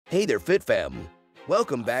Hey there, Fit Fam!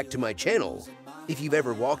 Welcome back to my channel. If you've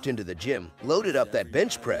ever walked into the gym, loaded up that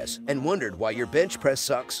bench press, and wondered why your bench press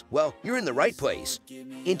sucks, well, you're in the right place.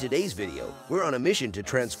 In today's video, we're on a mission to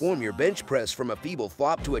transform your bench press from a feeble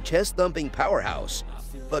flop to a chest-thumping powerhouse.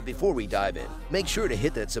 But before we dive in, make sure to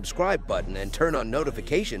hit that subscribe button and turn on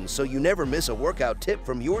notifications so you never miss a workout tip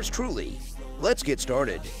from yours truly. Let's get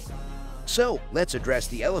started. So, let's address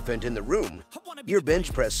the elephant in the room. Your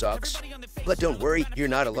bench press sucks. But don't worry, you're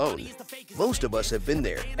not alone. Most of us have been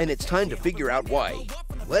there, and it's time to figure out why.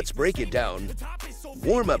 Let's break it down.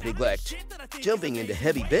 Warm-up neglect. Jumping into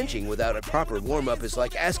heavy benching without a proper warm-up is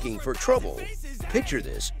like asking for trouble. Picture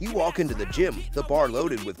this, you walk into the gym, the bar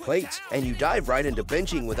loaded with plates, and you dive right into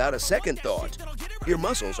benching without a second thought. Your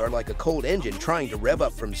muscles are like a cold engine trying to rev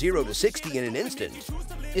up from 0 to 60 in an instant.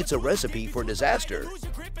 It's a recipe for disaster.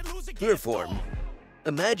 Clear form.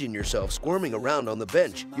 Imagine yourself squirming around on the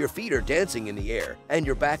bench, your feet are dancing in the air, and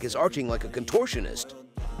your back is arching like a contortionist.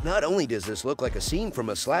 Not only does this look like a scene from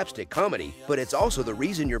a slapstick comedy, but it's also the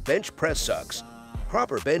reason your bench press sucks.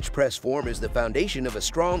 Proper bench press form is the foundation of a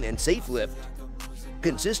strong and safe lift.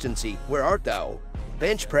 Consistency, where art thou?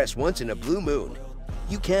 Bench press once in a blue moon.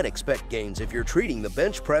 You can't expect gains if you're treating the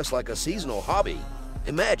bench press like a seasonal hobby.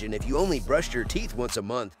 Imagine if you only brushed your teeth once a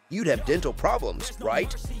month, you'd have dental problems,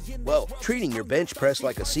 right? Well, treating your bench press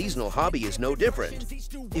like a seasonal hobby is no different.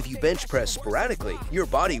 If you bench press sporadically, your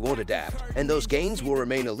body won't adapt, and those gains will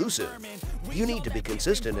remain elusive. You need to be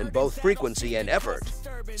consistent in both frequency and effort.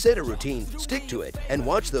 Set a routine, stick to it, and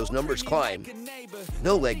watch those numbers climb.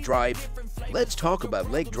 No leg drive. Let's talk about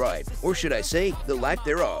leg drive, or should I say, the lack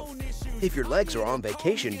thereof. If your legs are on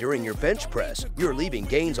vacation during your bench press, you're leaving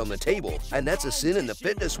gains on the table, and that's a sin in the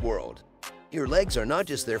fitness world. Your legs are not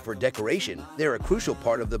just there for decoration, they're a crucial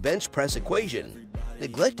part of the bench press equation.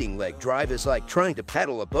 Neglecting leg drive is like trying to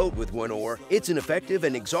paddle a boat with one oar. It's ineffective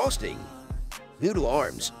and exhausting. Noodle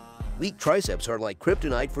arms. Weak triceps are like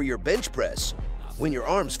kryptonite for your bench press. When your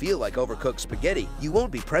arms feel like overcooked spaghetti, you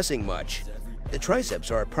won't be pressing much. The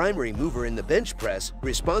triceps are a primary mover in the bench press,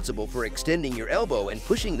 responsible for extending your elbow and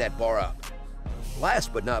pushing that bar up.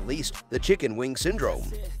 Last but not least, the chicken wing syndrome.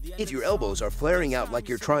 If your elbows are flaring out like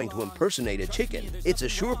you're trying to impersonate a chicken, it's a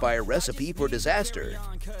surefire recipe for disaster.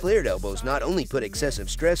 Flared elbows not only put excessive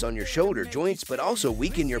stress on your shoulder joints, but also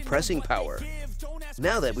weaken your pressing power.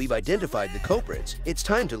 Now that we've identified the culprits, it's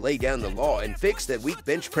time to lay down the law and fix that weak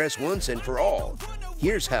bench press once and for all.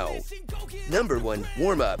 Here's how. Number 1.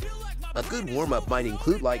 Warm-up. A good warm-up might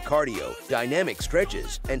include light cardio, dynamic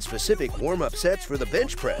stretches, and specific warm-up sets for the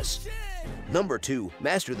bench press. Number 2.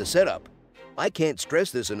 Master the setup. I can't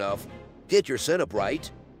stress this enough. Get your setup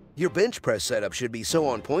right. Your bench press setup should be so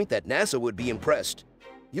on point that NASA would be impressed.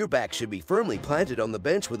 Your back should be firmly planted on the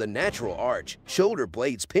bench with a natural arch, shoulder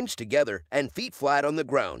blades pinched together, and feet flat on the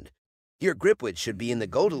ground. Your grip width should be in the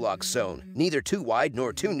Goldilocks zone, neither too wide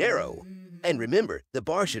nor too narrow. And remember, the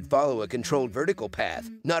bar should follow a controlled vertical path,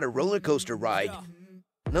 not a roller coaster ride.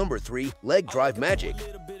 Number 3. Leg drive magic.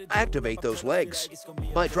 Activate those legs.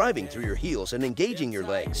 By driving through your heels and engaging your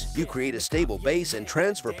legs, you create a stable base and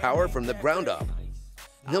transfer power from the ground up.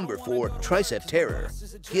 Number 4. Tricep terror.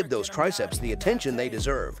 Give those triceps the attention they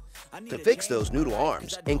deserve. To fix those noodle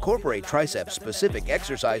arms, incorporate tricep-specific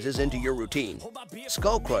exercises into your routine.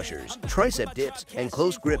 Skull crushers, tricep dips, and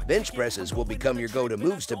close grip bench presses will become your go-to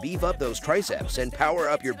moves to beef up those triceps and power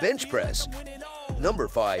up your bench press. Number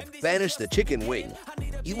 5. Banish the chicken wing.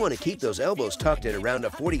 You want to keep those elbows tucked at around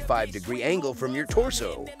a 45-degree angle from your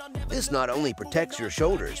torso. This not only protects your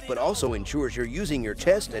shoulders, but also ensures you're using your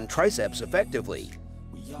chest and triceps effectively.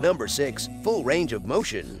 Number 6. Full range of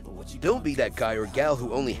motion. Don't be that guy or gal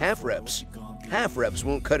who only half reps. Half reps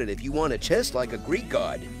won't cut it if you want a chest like a Greek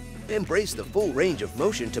god. Embrace the full range of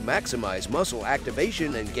motion to maximize muscle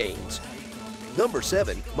activation and gains. Number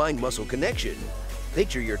 7. Mind-muscle connection.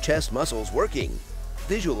 Picture your chest muscles working.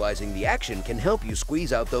 Visualizing the action can help you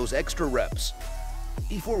squeeze out those extra reps.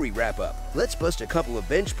 Before we wrap up, let's bust a couple of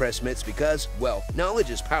bench press myths because, well, knowledge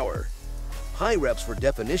is power. High reps for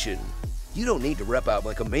definition. You don't need to rep out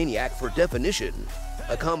like a maniac for definition.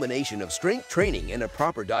 A combination of strength training and a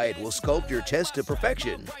proper diet will sculpt your chest to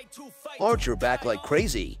perfection. Arch your back like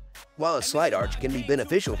crazy. While a slight arch can be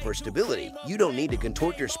beneficial for stability, you don't need to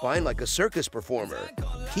contort your spine like a circus performer.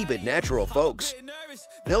 Keep it natural, folks.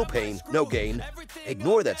 No pain, no gain.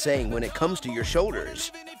 Ignore that saying when it comes to your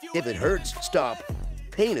shoulders. If it hurts, stop.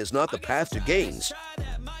 Pain is not the path to gains.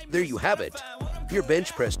 There you have it. Your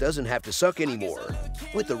bench press doesn't have to suck anymore.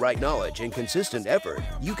 With the right knowledge and consistent effort,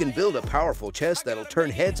 you can build a powerful chest that'll turn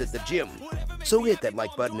heads at the gym. So hit that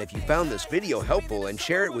like button if you found this video helpful and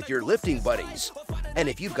share it with your lifting buddies. And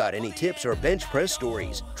if you've got any tips or bench press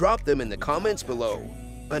stories, drop them in the comments below.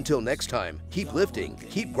 Until next time, keep lifting,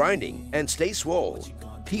 keep grinding, and stay swole.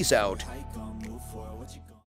 Peace out.